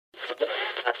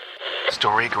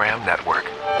Storygram Network.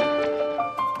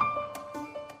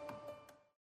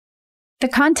 The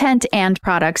content and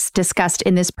products discussed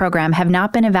in this program have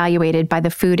not been evaluated by the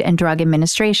Food and Drug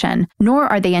Administration, nor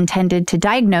are they intended to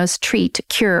diagnose, treat,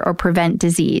 cure, or prevent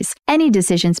disease. Any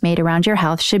decisions made around your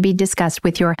health should be discussed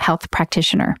with your health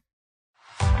practitioner.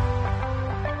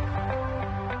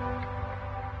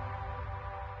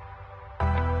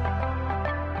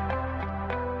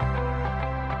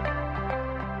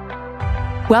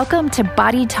 Welcome to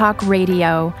Body Talk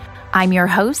Radio. I'm your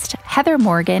host, Heather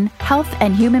Morgan, Health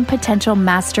and Human Potential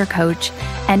Master Coach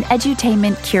and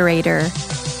Edutainment Curator.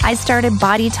 I started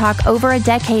Body Talk over a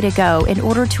decade ago in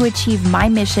order to achieve my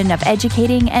mission of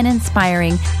educating and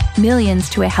inspiring millions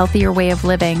to a healthier way of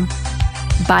living.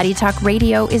 Body Talk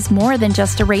Radio is more than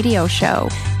just a radio show.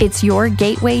 It's your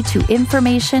gateway to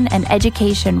information and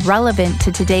education relevant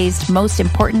to today's most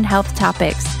important health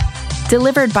topics.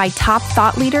 Delivered by top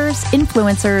thought leaders,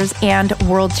 influencers, and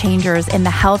world changers in the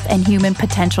health and human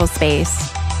potential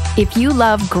space. If you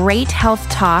love great health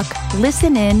talk,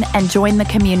 listen in and join the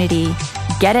community.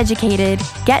 Get educated,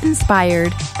 get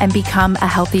inspired, and become a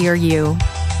healthier you.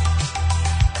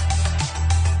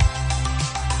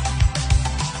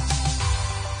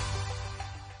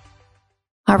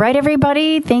 All right,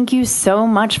 everybody. Thank you so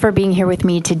much for being here with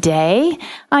me today.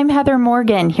 I'm Heather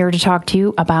Morgan, here to talk to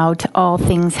you about all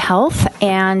things health.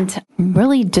 And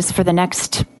really just for the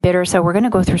next bit or so, we're going to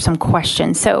go through some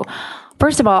questions. So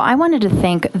first of all, I wanted to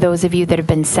thank those of you that have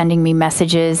been sending me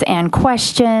messages and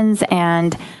questions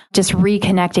and just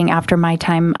reconnecting after my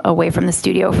time away from the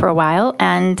studio for a while.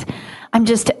 And I'm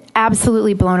just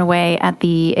absolutely blown away at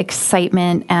the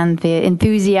excitement and the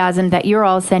enthusiasm that you're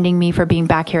all sending me for being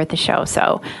back here at the show.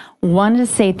 So wanted to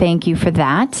say thank you for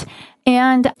that.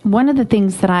 And one of the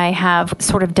things that I have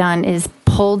sort of done is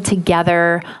pulled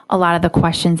together a lot of the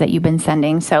questions that you've been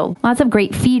sending. So lots of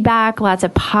great feedback, lots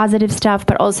of positive stuff,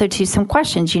 but also to some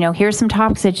questions. Here's some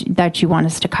topics that you want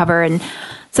us to cover. And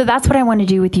so that's what I want to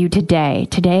do with you today.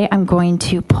 Today, I'm going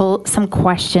to pull some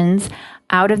questions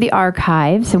out of the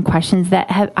archive, some questions that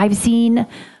I've seen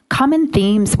common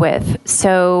themes with.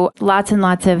 So lots and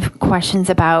lots of questions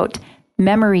about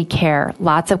memory care,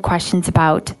 lots of questions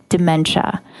about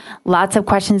dementia, lots of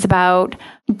questions about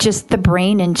just the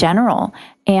brain in general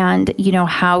and,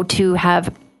 how to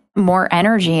have more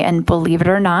energy. And believe it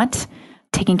or not,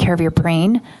 taking care of your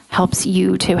brain helps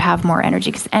you to have more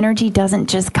energy, because energy doesn't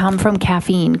just come from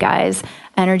caffeine, guys.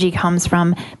 Energy comes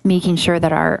from making sure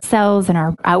that our cells and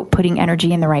are outputting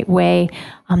energy in the right way.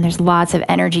 There's lots of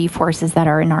energy forces that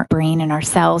are in our brain and our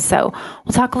cells. So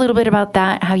we'll talk a little bit about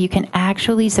that, how you can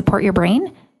actually support your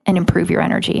brain and improve your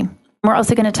energy. We're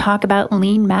also going to talk about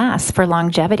lean mass for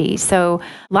longevity. So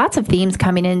lots of themes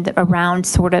coming in around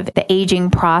sort of the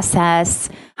aging process,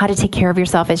 how to take care of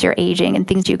yourself as you're aging and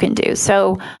things you can do.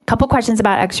 So a couple questions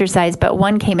about exercise, but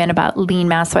one came in about lean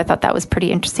mass. So I thought that was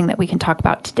pretty interesting that we can talk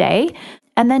about today.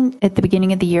 And then at the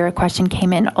beginning of the year, a question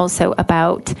came in also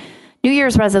about New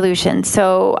Year's resolutions.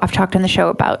 So I've talked on the show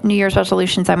about New Year's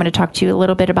resolutions. I'm going to talk to you a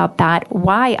little bit about that,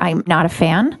 why I'm not a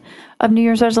fan of New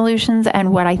Year's resolutions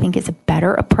and what I think is a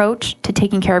better approach to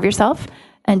taking care of yourself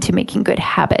and to making good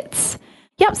habits.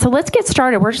 Yeah, so let's get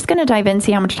started. We're just going to dive in,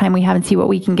 see how much time we have, and see what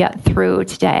we can get through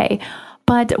today.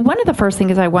 But one of the first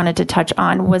things I wanted to touch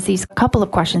on was these couple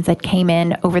of questions that came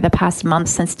in over the past month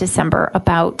since December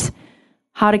about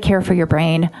how to care for your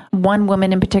brain. One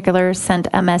woman in particular sent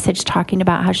a message talking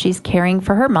about how she's caring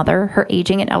for her mother, her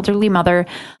aging and elderly mother,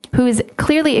 who is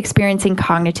clearly experiencing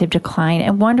cognitive decline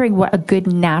and wondering what a good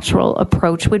natural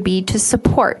approach would be to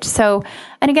support. So,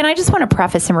 and again, I just want to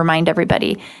preface and remind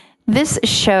everybody, this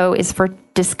show is for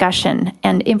discussion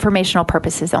and informational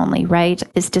purposes only, right?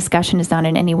 This discussion is not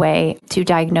in any way to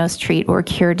diagnose, treat, or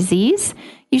cure disease.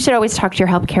 You should always talk to your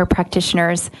healthcare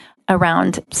practitioners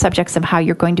around subjects of how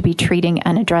you're going to be treating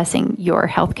and addressing your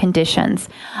health conditions.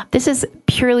 This is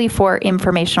purely for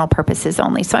informational purposes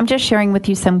only. So I'm just sharing with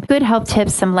you some good health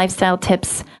tips, some lifestyle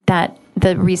tips that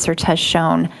the research has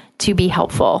shown to be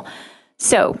helpful.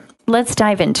 So let's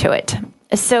dive into it.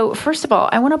 So first of all,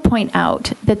 I want to point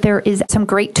out that there is some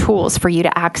great tools for you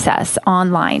to access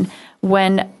online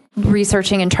when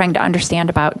researching and trying to understand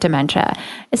about dementia,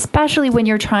 especially when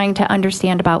you're trying to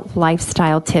understand about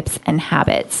lifestyle tips and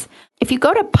habits. If you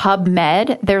go to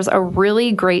PubMed, there's a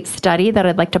really great study that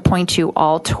I'd like to point you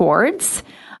all towards.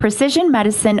 Precision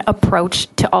Medicine Approach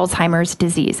to Alzheimer's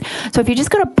Disease. So if you just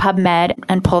go to PubMed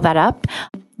and pull that up,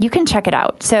 you can check it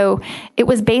out. So it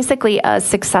was basically a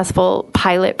successful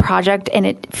pilot project, and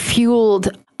it fueled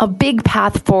a big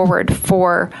path forward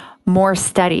for more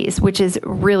studies, which is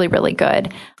really, really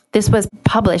good. This was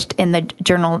published in the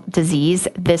journal Disease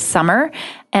this summer,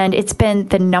 and it's been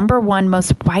the #1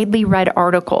 most widely read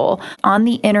article on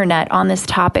the internet on this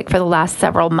topic for the last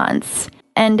several months.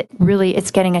 And really, it's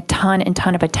getting a ton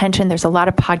of attention. There's a lot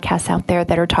of podcasts out there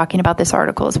that are talking about this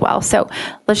article as well. So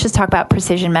let's just talk about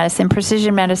precision medicine.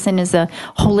 Precision medicine is a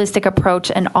holistic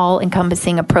approach, an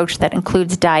all-encompassing approach that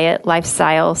includes diet,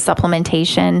 lifestyle,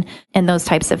 supplementation, and those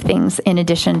types of things, in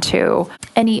addition to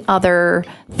any other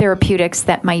therapeutics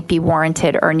that might be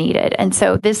warranted or needed. And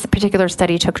so this particular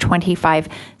study took 25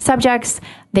 subjects.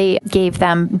 They gave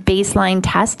them baseline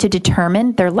tests to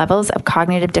determine their levels of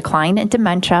cognitive decline and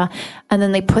dementia, and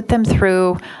then they put them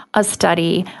through a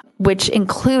study which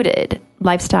included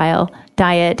lifestyle,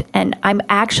 diet, and I'm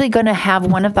actually going to have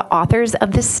one of the authors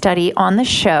of this study on the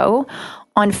show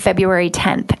on February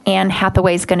 10th. Anne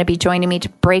Hathaway is going to be joining me to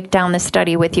break down the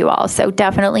study with you all. So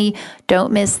definitely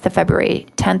don't miss the February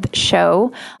 10th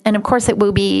show. And of course, it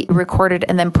will be recorded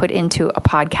and then put into a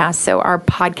podcast. So our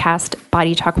podcast,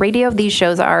 Body Talk Radio, these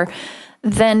shows are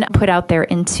then put out there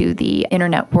into the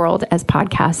internet world as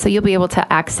podcasts. So you'll be able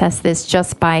to access this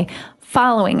just by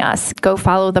following us. Go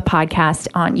follow the podcast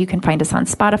you can find us on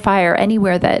Spotify or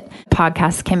anywhere that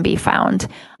podcasts can be found.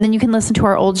 Then you can listen to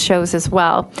our old shows as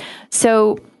well.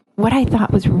 So what I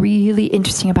thought was really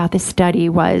interesting about this study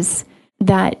was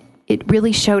that it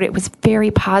really showed, it was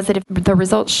very positive. The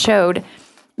results showed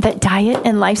that diet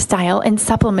and lifestyle and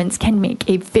supplements can make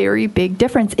a very big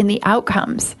difference in the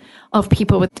outcomes of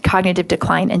people with cognitive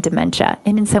decline and dementia.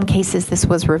 And in some cases, this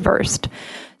was reversed.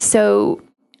 So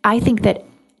I think that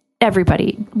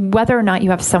everybody, whether or not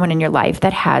you have someone in your life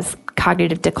that has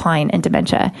cognitive decline and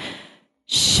dementia,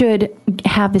 should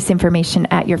have this information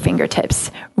at your fingertips.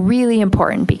 Really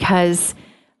important, because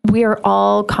we are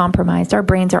all compromised. Our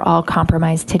brains are all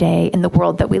compromised today in the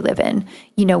world that we live in.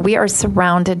 We are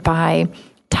surrounded by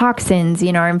toxins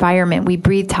in our environment. We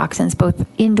breathe toxins, both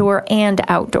indoor and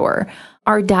outdoor.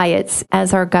 Our diets,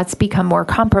 as our guts become more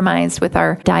compromised with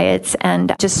our diets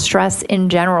and just stress in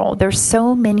general, there's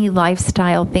so many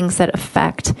lifestyle things that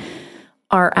affect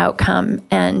our outcome.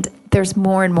 And there's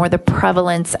more and more, the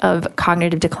prevalence of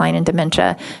cognitive decline and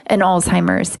dementia and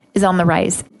Alzheimer's is on the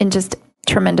rise in just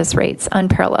tremendous rates,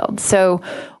 unparalleled. So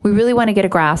we really want to get a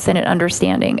grasp and an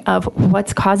understanding of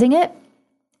what's causing it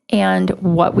and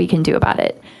what we can do about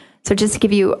it. So just to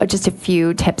give you just a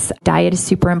few tips, diet is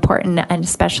super important, and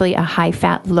especially a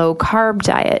high-fat, low-carb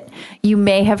diet. You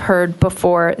may have heard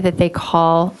before that they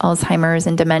call Alzheimer's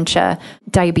and dementia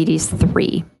diabetes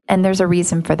 3, and there's a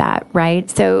reason for that, right?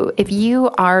 So if you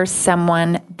are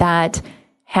someone that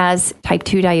has type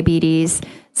 2 diabetes,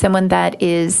 someone that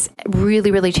is really,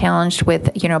 really challenged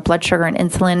with, blood sugar and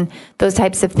insulin, those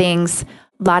types of things,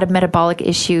 a lot of metabolic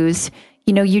issues,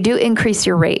 you do increase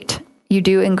your rate. You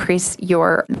do increase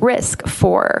your risk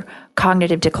for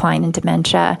cognitive decline and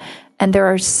dementia. And there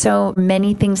are so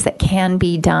many things that can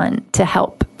be done to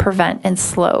help prevent and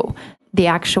slow the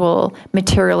actual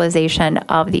materialization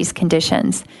of these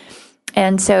conditions.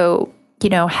 And so,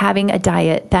 having a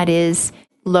diet that is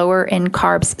lower in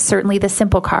carbs, certainly the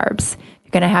simple carbs.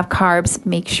 You're going to have carbs,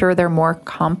 make sure they're more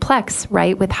complex,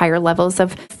 right? With higher levels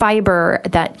of fiber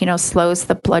that, slows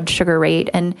the blood sugar rate,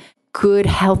 and good,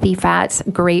 healthy fats,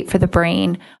 great for the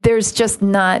brain. There's just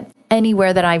not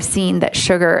anywhere that I've seen that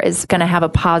sugar is going to have a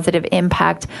positive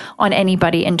impact on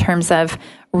anybody in terms of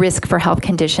risk for health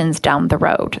conditions down the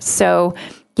road. So,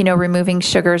 removing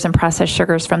sugars and processed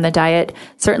sugars from the diet,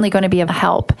 certainly going to be of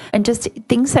help. And just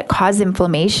things that cause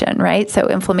inflammation, right? So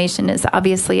inflammation is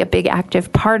obviously a big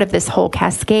active part of this whole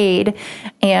cascade,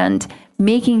 and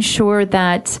making sure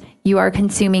that you are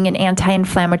consuming an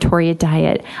anti-inflammatory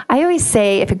diet. I always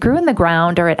say if it grew in the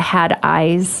ground or it had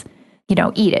eyes,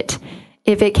 eat it.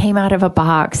 If it came out of a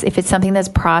box, if it's something that's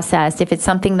processed, if it's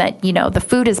something that, the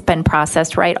food has been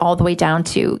processed, right, all the way down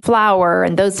to flour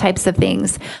and those types of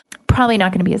things, probably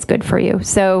not going to be as good for you.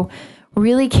 So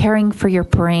really caring for your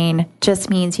brain just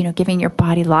means, giving your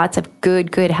body lots of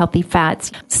good, healthy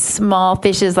fats, small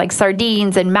fishes like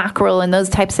sardines and mackerel and those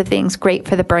types of things, great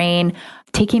for the brain.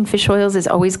 Taking fish oils is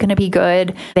always going to be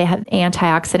good. They have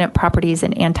antioxidant properties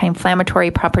and anti-inflammatory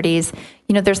properties.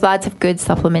 There's lots of good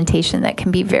supplementation that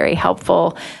can be very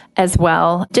helpful as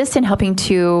well, just in helping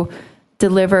to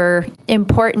deliver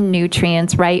important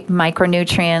nutrients, right?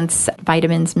 Micronutrients,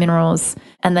 vitamins, minerals,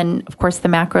 and then, of course, the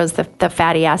macros, the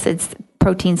fatty acids,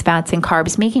 proteins, fats, and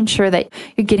carbs, making sure that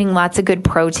you're getting lots of good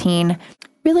protein.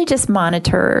 Really just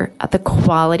monitor the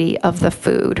quality of the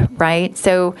food, right?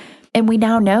 So, and we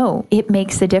now know it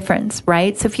makes a difference,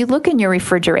 right? So if you look in your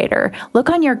refrigerator, look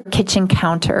on your kitchen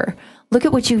counter, look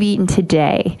at what you've eaten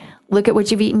today, look at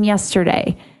what you've eaten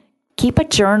yesterday. Keep a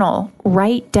journal.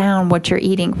 Write down what you're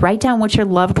eating. Write down what your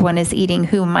loved one is eating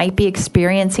who might be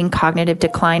experiencing cognitive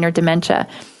decline or dementia.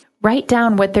 Write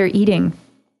down what they're eating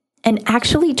and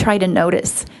actually try to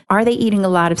notice, are they eating a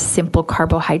lot of simple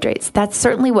carbohydrates? That's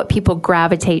certainly what people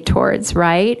gravitate towards,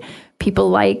 right? People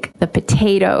like the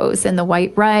potatoes and the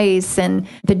white rice and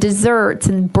the desserts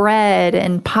and bread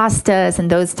and pastas and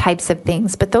those types of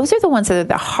things. But those are the ones that are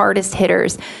the hardest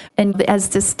hitters. And as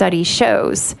the study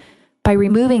shows, by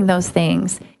removing those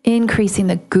things, increasing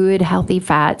the good, healthy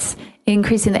fats,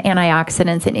 increasing the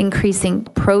antioxidants, and increasing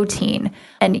protein,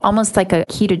 and almost like a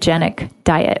ketogenic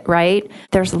diet, right?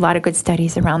 There's a lot of good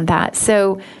studies around that.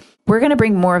 So we're going to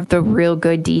bring more of the real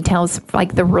good details,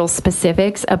 like the real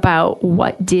specifics about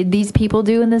what did these people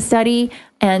do in the study.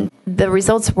 And the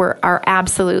results are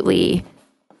absolutely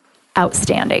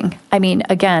outstanding. I mean,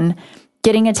 again,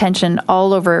 getting attention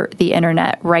all over the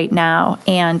internet right now.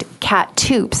 And Kat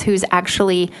Toops, who's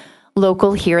actually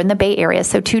local here in the Bay Area.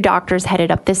 So 2 doctors headed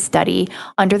up this study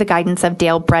under the guidance of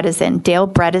Dale Bredesen. Dale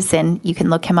Bredesen, you can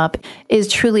look him up,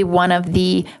 is truly one of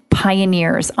the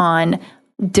pioneers on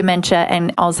dementia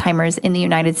and Alzheimer's in the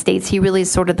United States. He really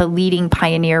is sort of the leading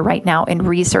pioneer right now in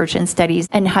research and studies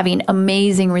and having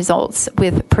amazing results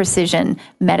with precision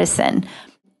medicine.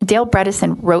 Dale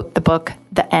Bredesen wrote the book,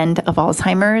 The End of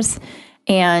Alzheimer's,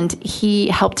 and he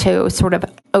helped to sort of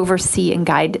oversee and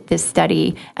guide this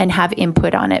study and have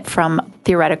input on it from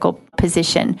theoretical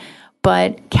position.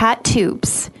 But Kat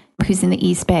Toops, who's in the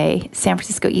East Bay, San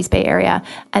Francisco East Bay area,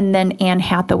 and then Anne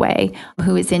Hathaway,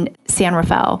 who is in San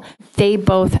Rafael, they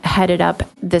both headed up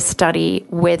the study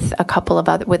with a couple of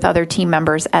other team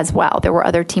members as well. There were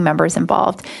other team members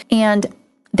involved. And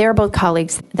they're both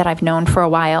colleagues that I've known for a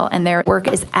while, and their work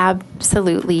is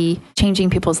absolutely changing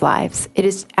people's lives. It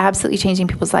is absolutely changing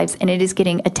people's lives, and it is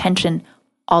getting attention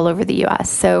all over the U.S.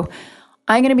 So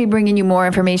I'm going to be bringing you more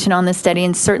information on this study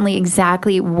and certainly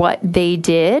exactly what they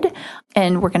did.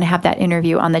 And we're going to have that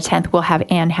interview on the 10th. We'll have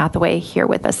Anne Hathaway here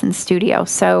with us in the studio.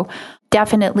 So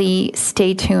definitely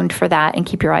stay tuned for that and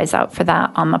keep your eyes out for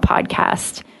that on the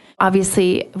podcast.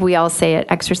 Obviously, we all say it,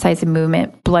 exercise and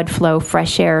movement, blood flow,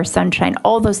 fresh air, sunshine,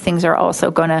 all those things are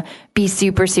also going to be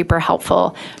super, super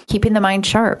helpful. Keeping the mind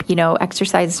sharp,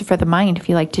 exercise for the mind if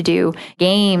you like to do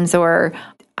games or,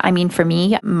 for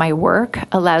me, my work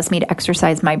allows me to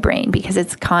exercise my brain because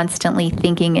it's constantly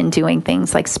thinking and doing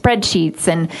things like spreadsheets.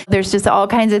 And there's just all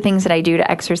kinds of things that I do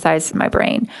to exercise my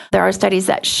brain. There are studies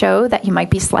that show that you might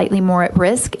be slightly more at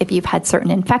risk if you've had certain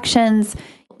infections,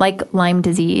 like Lyme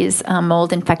disease,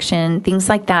 mold infection, things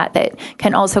like that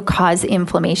can also cause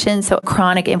inflammation. So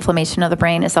chronic inflammation of the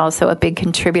brain is also a big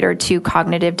contributor to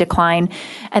cognitive decline.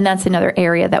 And that's another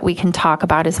area that we can talk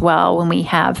about as well when we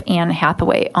have Anne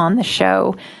Hathaway on the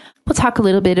show. We'll talk a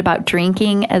little bit about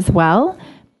drinking as well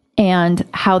and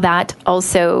how that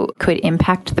also could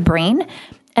impact the brain.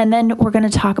 And then we're going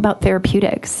to talk about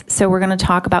therapeutics. So we're going to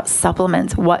talk about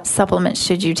supplements. What supplements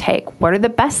should you take? What are the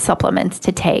best supplements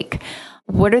to take?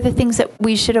 What are the things that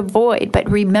we should avoid? But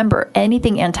remember,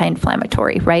 anything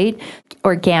anti-inflammatory, right?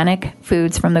 Organic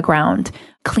foods from the ground,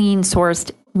 clean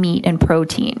sourced meat and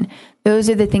protein. Those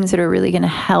are the things that are really going to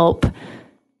help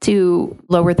to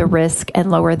lower the risk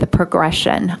and lower the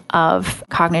progression of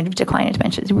cognitive decline and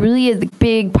dementia. It really is a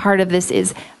big part of this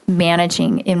is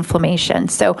managing inflammation.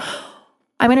 So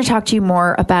I'm going to talk to you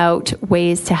more about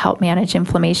ways to help manage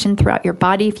inflammation throughout your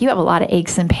body. If you have a lot of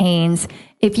aches and pains,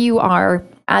 if you are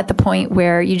at the point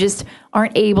where you just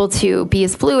aren't able to be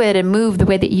as fluid and move the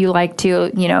way that you like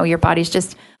to, your body's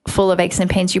just full of aches and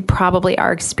pains, you probably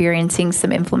are experiencing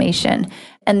some inflammation.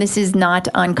 And this is not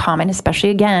uncommon,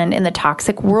 especially again, in the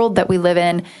toxic world that we live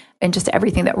in and just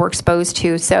everything that we're exposed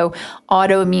to. So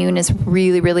autoimmune is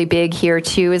really, really big here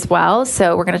too as well.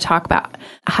 So we're going to talk about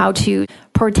how to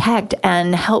protect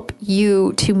and help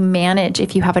you to manage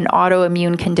if you have an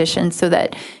autoimmune condition so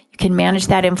that you can manage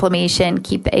that inflammation,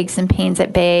 keep the aches and pains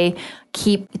at bay,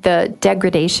 keep the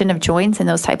degradation of joints and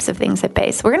those types of things at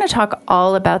bay. So we're going to talk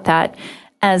all about that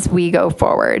as we go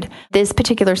forward. This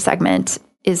particular segment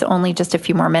is only just a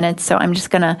few more minutes, so I'm just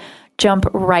going to jump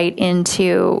right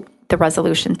into the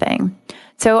resolution thing.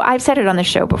 So I've said it on the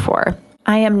show before.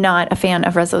 I am not a fan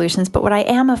of resolutions, but what I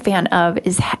am a fan of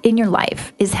is in your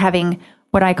life is having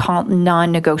what I call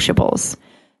non-negotiables.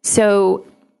 So,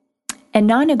 and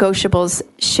non-negotiables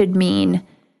should mean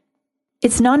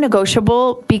it's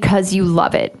non-negotiable because you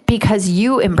love it, because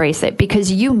you embrace it,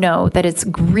 because you know that it's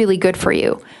really good for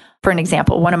you. For an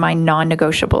example, one of my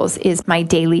non-negotiables is my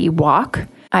daily walk.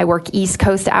 I work East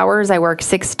Coast hours. I work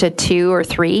 6 to 2 or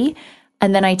 3,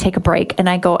 and then I take a break and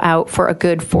I go out for a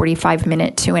good 45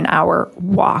 minute to an hour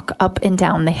walk up and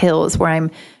down the hills where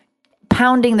I'm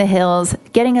pounding the hills,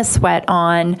 getting a sweat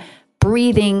on,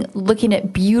 breathing, looking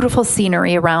at beautiful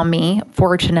scenery around me.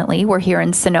 Fortunately, we're here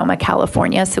in Sonoma,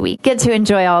 California, so we get to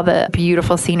enjoy all the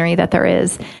beautiful scenery that there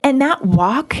is. And that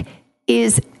walk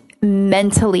is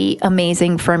mentally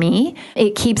amazing for me.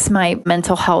 It keeps my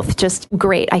mental health just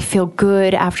great. I feel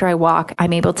good after I walk.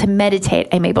 I'm able to meditate.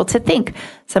 I'm able to think.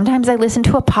 Sometimes I listen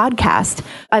to a podcast.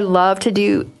 I love to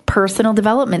do personal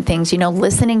development things,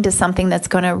 listening to something that's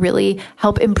going to really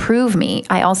help improve me.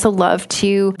 I also love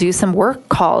to do some work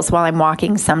calls while I'm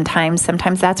walking sometimes.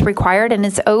 Sometimes that's required and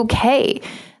it's okay.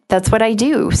 That's what I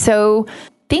do. So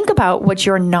think about what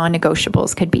your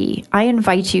non-negotiables could be. I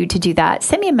invite you to do that.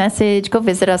 Send me a message. Go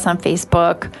visit us on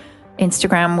Facebook,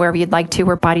 Instagram, wherever you'd like to.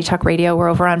 We're Body Talk Radio. We're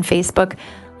over on Facebook.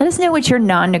 Let us know what your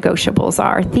non-negotiables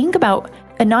are. Think about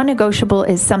a non-negotiable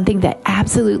is something that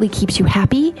absolutely keeps you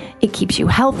happy. It keeps you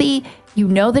healthy. You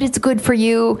know that it's good for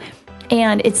you.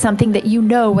 And it's something that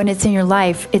when it's in your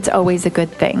life, it's always a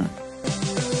good thing.